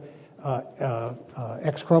extra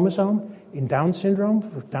X chromosome. In Down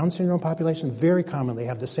syndrome population very commonly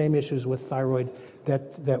have the same issues with thyroid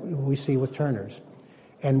that we see with Turner's.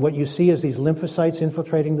 And what you see is these lymphocytes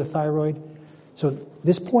infiltrating the thyroid. So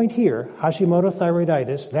this point here, Hashimoto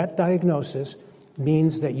thyroiditis, that diagnosis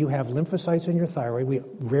means that you have lymphocytes in your thyroid. We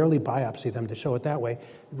rarely biopsy them to show it that way.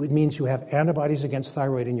 It means you have antibodies against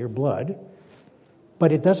thyroid in your blood.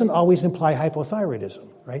 But it doesn't always imply hypothyroidism,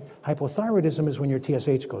 right? Hypothyroidism is when your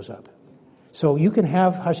TSH goes up. So you can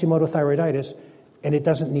have Hashimoto thyroiditis and it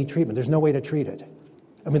doesn't need treatment. There's no way to treat it.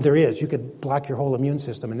 I mean, there is. You could block your whole immune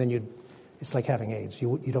system and then it's like having AIDS.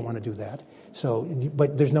 You don't want to do that. So,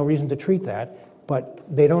 but there's no reason to treat that. But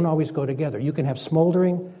they don't always go together. You can have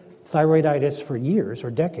smoldering thyroiditis for years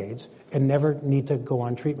or decades and never need to go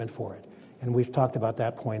on treatment for it. And we've talked about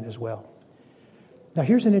that point as well. Now,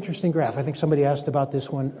 here's an interesting graph. I think somebody asked about this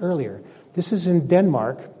one earlier. This is in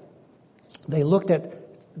Denmark. They looked at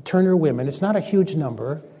Turner women. It's not a huge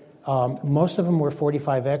number. Most of them were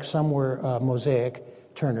 45X. Some were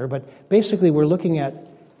mosaic Turner. But basically, we're looking at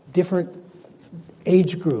different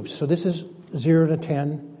age groups. So this is 0 to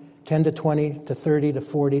 10, 10 to 20, to 30, to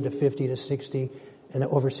 40, to 50, to 60, and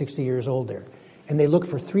over 60 years old there. And they looked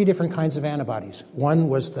for 3 different kinds of antibodies. One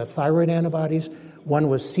was the thyroid antibodies, one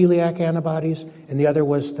was celiac antibodies, and the other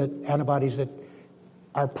was the antibodies that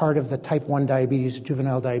are part of the type 1 diabetes,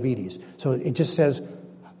 juvenile diabetes. So it just says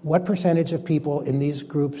what percentage of people in these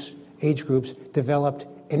groups, age groups, developed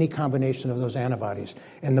any combination of those antibodies.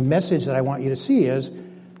 And the message that I want you to see is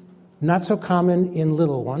not so common in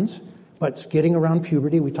little ones, but it's getting around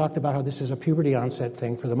puberty. We talked about how this is a puberty onset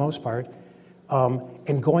thing for the most part.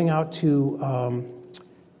 And going out to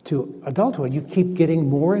adulthood, you keep getting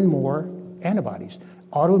more and more antibodies.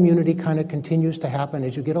 Autoimmunity kind of continues to happen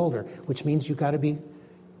as you get older, which means you've got to be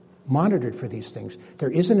monitored for these things. There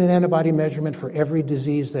isn't an antibody measurement for every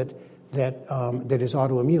disease that is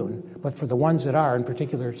autoimmune, but for the ones that are, in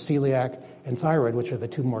particular celiac and thyroid, which are the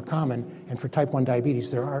two more common, and for type 1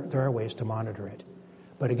 diabetes, there are ways to monitor it.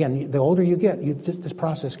 But again, the older you get, this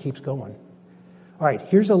process keeps going. All right,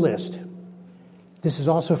 here's a list. This is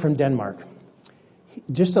also from Denmark.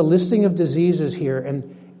 Just a listing of diseases here,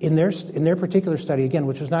 and in their particular study, again,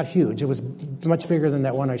 which was not huge, it was much bigger than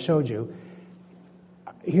that one I showed you.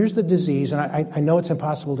 Here's the disease, and I know it's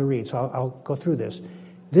impossible to read, so I'll go through this.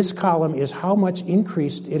 This column is how much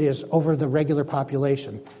increased it is over the regular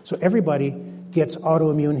population. So everybody gets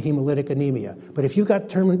autoimmune hemolytic anemia. But if you got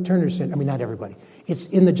Turner syndrome, not everybody, it's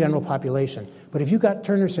in the general population. But if you got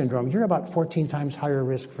Turner syndrome, you're about 14 times higher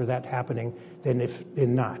risk for that happening than if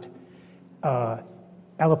not.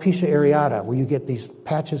 Alopecia areata, where you get these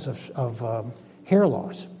patches of hair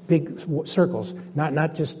loss, big circles,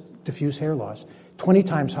 not just diffuse hair loss, 20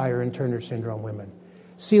 times higher in Turner syndrome women.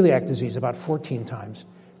 Celiac disease, about 14 times.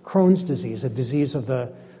 Crohn's disease, a disease of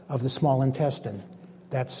the small intestine,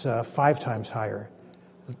 that's 5 times higher.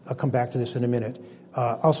 I'll come back to this in a minute.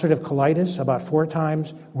 Ulcerative colitis, about 4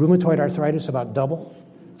 times. Rheumatoid arthritis, about double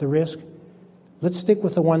the risk. Let's stick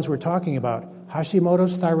with the ones we're talking about.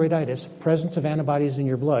 Hashimoto's thyroiditis, presence of antibodies in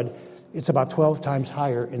your blood, it's about 12 times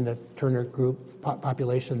higher in the Turner group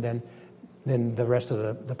population than the rest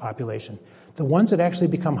of the population. The ones that actually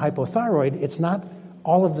become hypothyroid, it's not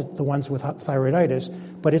all of the ones with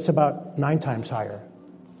thyroiditis, but it's about 9 times higher.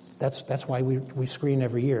 That's why we screen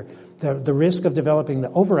every year. The risk of developing the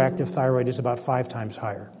overactive thyroid is about 5 times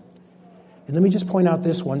higher. And let me just point out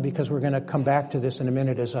this one, because we're going to come back to this in a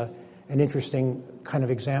minute as an interesting kind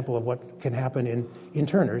of example of what can happen in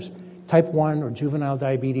Turner's. Type 1 or juvenile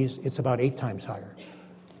diabetes, it's about 8 times higher.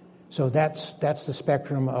 So that's the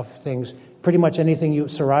spectrum of things. Pretty much anything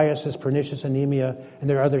psoriasis, pernicious anemia, and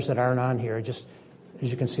there are others that aren't on here. Just as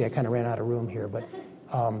you can see, I kind of ran out of room here. But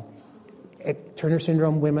Turner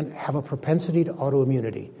syndrome women have a propensity to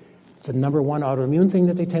autoimmunity. The number one autoimmune thing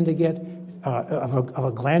that they tend to get of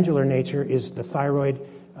a glandular nature is the thyroid,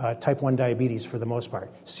 type 1 diabetes for the most part.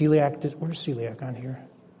 Celiac, where's celiac on here?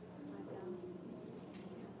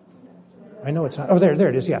 I know it's not. Oh, there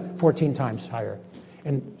it is, yeah, 14 times higher.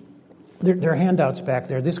 And there are handouts back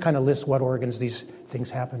there. This kind of lists what organs these things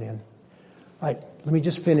happen in. All right, let me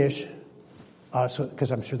just finish,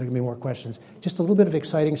 because I'm sure there are going to be more questions. Just a little bit of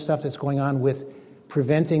exciting stuff that's going on with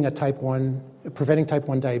preventing type 1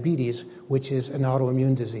 diabetes, which is an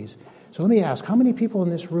autoimmune disease. So let me ask, how many people in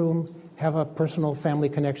this room have a personal family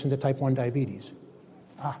connection to type 1 diabetes?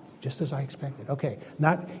 Just as I expected. Okay,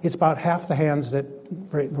 it's about half the hands that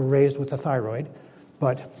were raised with the thyroid,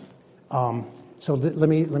 but so let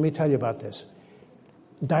me tell you about this.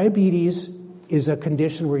 Diabetes is a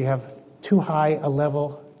condition where you have too high a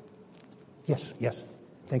level. Yes,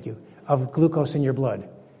 thank you, of glucose in your blood,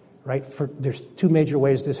 right? There's 2 major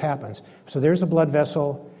ways this happens. So there's a blood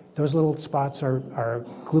vessel. Those little spots are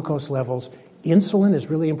glucose levels. Insulin is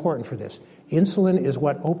really important for this. Insulin is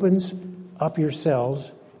what opens up your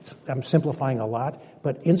cells. I'm simplifying a lot,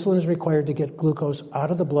 but insulin is required to get glucose out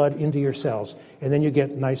of the blood into your cells, and then you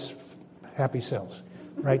get nice, happy cells,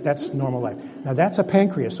 right? That's normal life. Now, that's a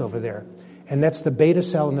pancreas over there, and that's the beta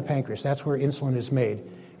cell in the pancreas. That's where insulin is made.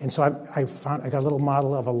 And so I got a little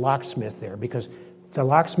model of a locksmith there, because the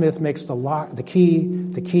locksmith makes the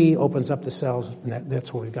key opens up the cells, and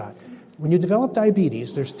that's what we got. When you develop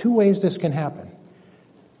diabetes, there's 2 ways this can happen.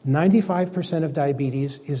 95% of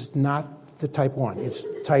diabetes is not the type 1. It's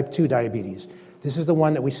type 2 diabetes. This is the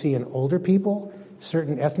one that we see in older people,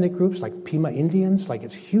 certain ethnic groups like Pima Indians, like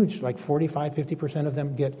it's huge, like 45, 50% of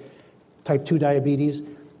them get type 2 diabetes.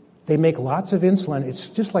 They make lots of insulin. It's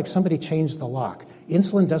just like somebody changed the lock.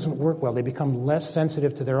 Insulin doesn't work well. They become less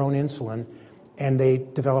sensitive to their own insulin, and they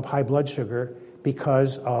develop high blood sugar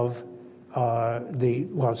because of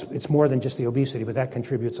it's more than just the obesity, but that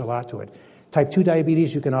contributes a lot to it. Type 2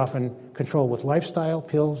 diabetes you can often control with lifestyle,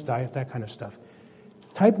 pills, diet, that kind of stuff.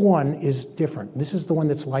 Type 1 is different. This is the one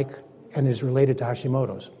that's like and is related to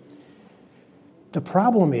Hashimoto's. The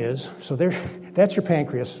problem is, that's your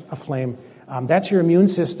pancreas aflame. That's your immune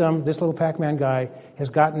system. This little Pac-Man guy has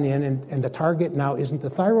gotten in, and the target now isn't the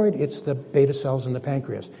thyroid, it's the beta cells in the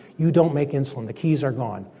pancreas. You don't make insulin. The keys are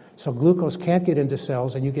gone. So glucose can't get into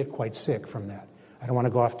cells, and you get quite sick from that. I don't want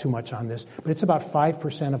to go off too much on this, but it's about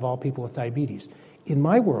 5% of all people with diabetes. In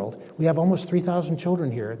my world, we have almost 3,000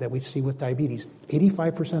 children here that we see with diabetes.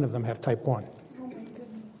 85% of them have type 1. Oh, my goodness.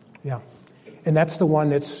 Yeah. And that's the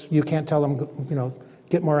one you can't tell them,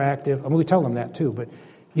 get more active. I mean, we tell them that too, but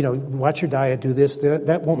watch your diet, do this,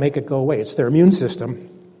 that won't make it go away. It's their immune system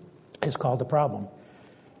is called the problem.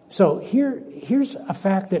 So here's a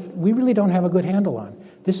fact that we really don't have a good handle on.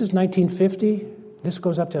 This is 1950. This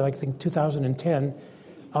goes up to, I think, 2010.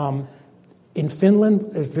 In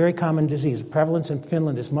Finland, it's a very common disease. Prevalence in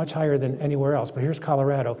Finland is much higher than anywhere else, but here's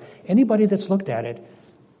Colorado. Anybody that's looked at it,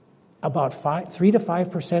 about 3 to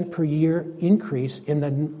 5% per year increase in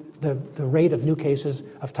the rate of new cases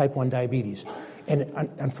of type 1 diabetes. And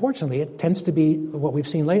unfortunately, it tends to be, what we've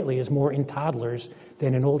seen lately, is more in toddlers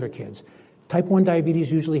than in older kids. Type 1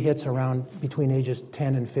 diabetes usually hits around between ages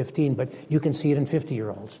 10 and 15, but you can see it in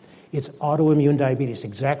 50-year-olds. It's autoimmune diabetes,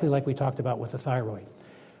 exactly like we talked about with the thyroid.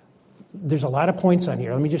 There's a lot of points on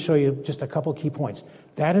here. Let me just show you just a couple key points.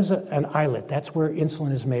 That is an islet. That's where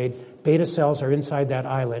insulin is made. Beta cells are inside that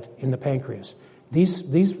islet in the pancreas.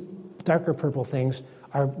 These darker purple things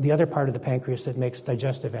are the other part of the pancreas that makes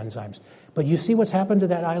digestive enzymes. But you see what's happened to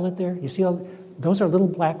that islet there? You see those are little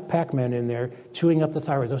black Pac-Men in there chewing up the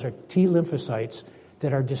thyroid. Those are T lymphocytes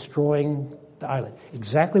that are destroying the islet.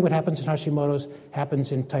 Exactly what happens in Hashimoto's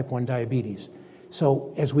happens in type 1 diabetes.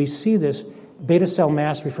 So as we see this, beta cell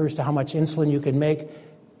mass refers to how much insulin you can make.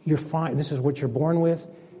 You're fine. This is what you're born with.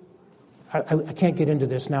 I can't get into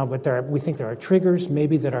this now, but we think there are triggers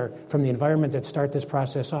maybe that are from the environment that start this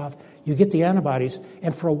process off. You get the antibodies,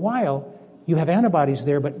 and for a while, you have antibodies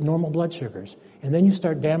there, but normal blood sugars. And then you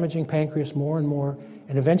start damaging pancreas more and more,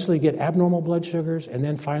 and eventually you get abnormal blood sugars, and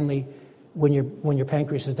then finally, when your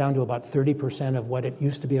pancreas is down to about 30% of what it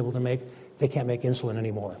used to be able to make, they can't make insulin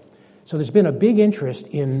anymore. So there's been a big interest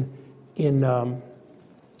in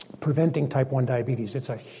preventing type 1 diabetes. It's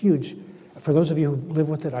a huge, for those of you who live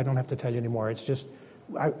with it, I don't have to tell you anymore. It's just,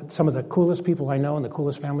 some of the coolest people I know and the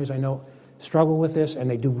coolest families I know struggle with this, and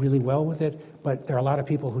they do really well with it, but there are a lot of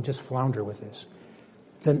people who just flounder with this.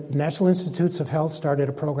 The National Institutes of Health started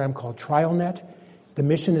a program called TrialNet. The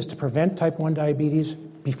mission is to prevent type 1 diabetes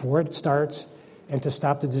before it starts and to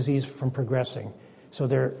stop the disease from progressing. So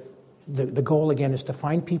the goal, again, is to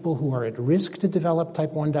find people who are at risk to develop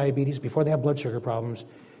type 1 diabetes before they have blood sugar problems.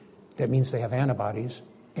 That means they have antibodies.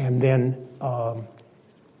 And then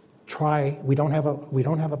we don't have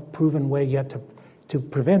a proven way yet to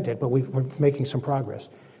prevent it, but we're making some progress.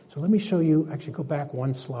 So let me show you, actually go back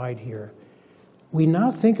one slide here. We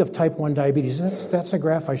now think of type 1 diabetes, that's a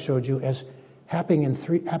graph I showed you, as happening in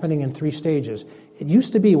three stages. It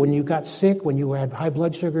used to be when you got sick, when you had high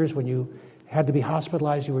blood sugars, when you had to be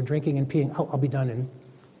hospitalized, you were drinking and peeing. I'll be done in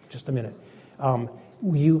just a minute.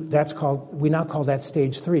 We now call that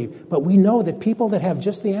stage 3. But we know that people that have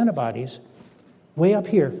just the antibodies, way up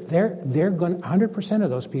here, they're going 100% of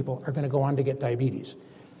those people are going to go on to get diabetes,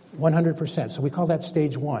 100%. So we call that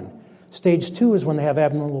stage 1. Stage 2 is when they have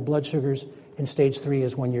abnormal blood sugars, and stage 3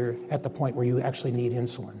 is when you're at the point where you actually need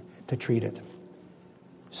insulin to treat it.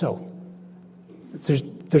 So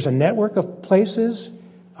there's a network of places.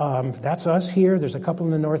 That's us here. There's a couple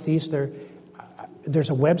in the Northeast. There's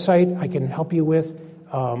a website I can help you with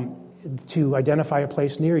to identify a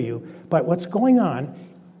place near you. But what's going on,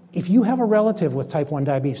 if you have a relative with type 1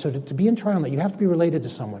 diabetes, so to be in TrialNet, you have to be related to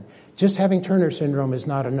someone. Just having Turner syndrome is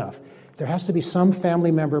not enough. There has to be some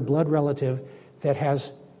family member, blood relative, that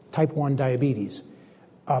has type 1 diabetes.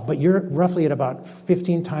 But you're roughly at about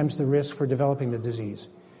 15 times the risk for developing the disease.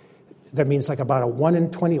 That means like about a 1 in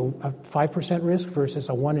 25% risk versus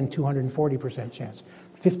a 1 in 240% chance.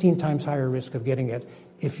 15 times higher risk of getting it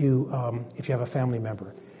if you have a family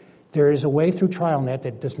member. There is a way through TrialNet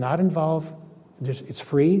that does not involve, it's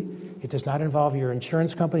free. It does not involve your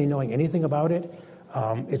insurance company knowing anything about it.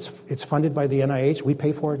 It's funded by the NIH. We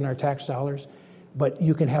pay for it in our tax dollars. But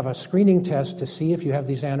you can have a screening test to see if you have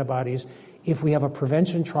these antibodies. If we have a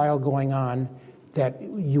prevention trial going on that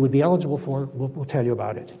you would be eligible for, we'll tell you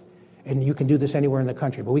about it. And you can do this anywhere in the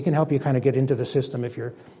country. But we can help you kind of get into the system if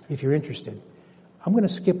you're interested. I'm going to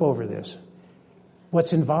skip over this.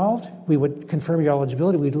 What's involved? We would confirm your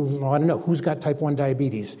eligibility. We want to know who's got type 1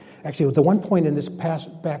 diabetes. Actually, with the one point in this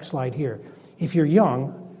back slide here, if you're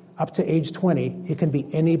young, up to age 20, it can be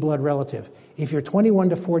any blood relative. If you're 21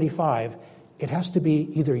 to 45, it has to be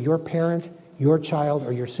either your parent, your child,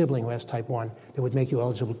 or your sibling who has type 1 that would make you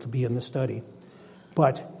eligible to be in the study.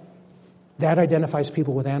 But that identifies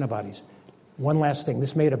people with antibodies. One last thing.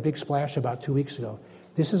 This made a big splash about 2 weeks ago.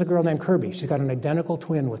 This is a girl named Kirby. She's got an identical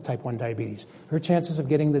twin with type 1 diabetes. Her chances of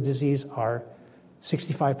getting the disease are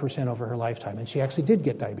 65% over her lifetime, and she actually did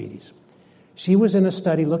get diabetes. She was in a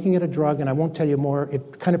study looking at a drug, and I won't tell you more.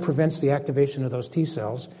 It kind of prevents the activation of those T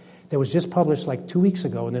cells. That was just published like 2 weeks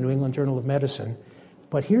ago in the New England Journal of Medicine.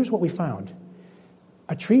 But here's what we found.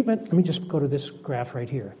 A treatment, let me just go to this graph right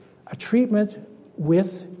here. A treatment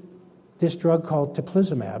with this drug called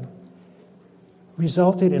teplizumab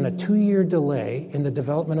resulted in a 2-year delay in the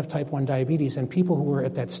development of type 1 diabetes in people who were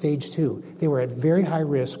at that stage 2. They were at very high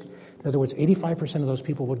risk. In other words, 85% of those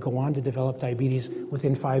people would go on to develop diabetes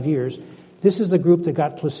within 5 years. This is the group that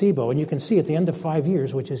got placebo, and you can see at the end of 5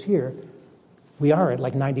 years, which is here, we are at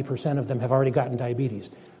like 90% of them have already gotten diabetes.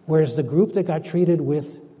 Whereas the group that got treated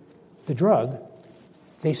with the drug,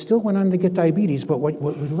 they still went on to get diabetes, but what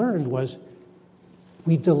we learned was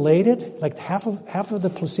we delayed it, like half of the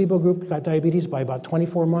placebo group got diabetes by about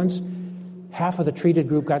 24 months. Half of the treated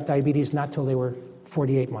group got diabetes not till they were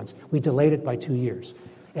 48 months. We delayed it by 2 years.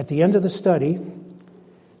 At the end of the study,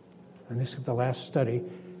 and this is the last study,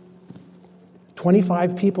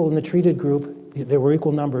 25 people in the treated group, there were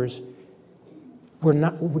equal numbers,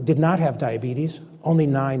 did not have diabetes. Only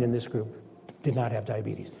 9 in this group did not have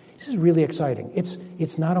diabetes. This is really exciting.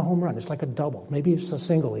 It's not a home run. It's like a double. Maybe it's a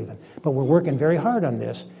single even. But we're working very hard on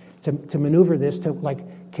this to maneuver this to,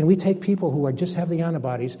 like, can we take people who are just have the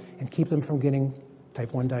antibodies and keep them from getting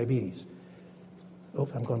type 1 diabetes? Oh,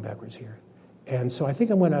 I'm going backwards here. And so I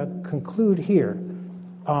think I'm going to conclude here.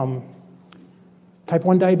 Type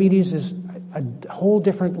 1 diabetes is a whole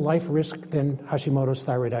different life risk than Hashimoto's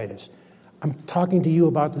thyroiditis. I'm talking to you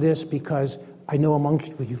about this because I know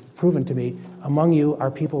you've proven to me, among you are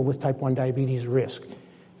people with type 1 diabetes risk.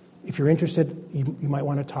 If you're interested, you might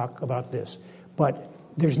want to talk about this. But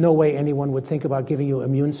there's no way anyone would think about giving you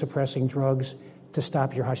immune-suppressing drugs to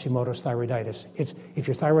stop your Hashimoto's thyroiditis. If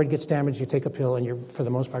your thyroid gets damaged, you take a pill and you're, for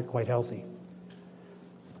the most part, quite healthy.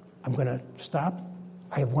 I'm going to stop.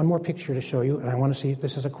 I have one more picture to show you, and I want to see if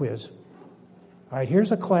this is a quiz. All right,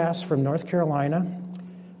 here's a class from North Carolina.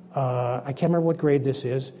 I can't remember what grade this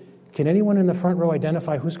is. Can anyone in the front row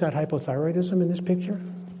identify who's got hypothyroidism in this picture?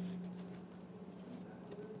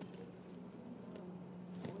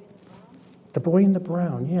 The boy in the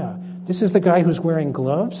brown, yeah. This is the guy who's wearing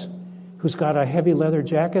gloves, who's got a heavy leather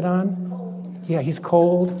jacket on. Yeah, he's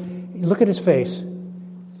cold. Look at his face.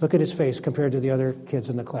 Look at his face compared to the other kids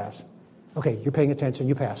in the class. Okay, you're paying attention.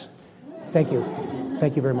 You pass. Thank you.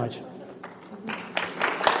 Thank you very much.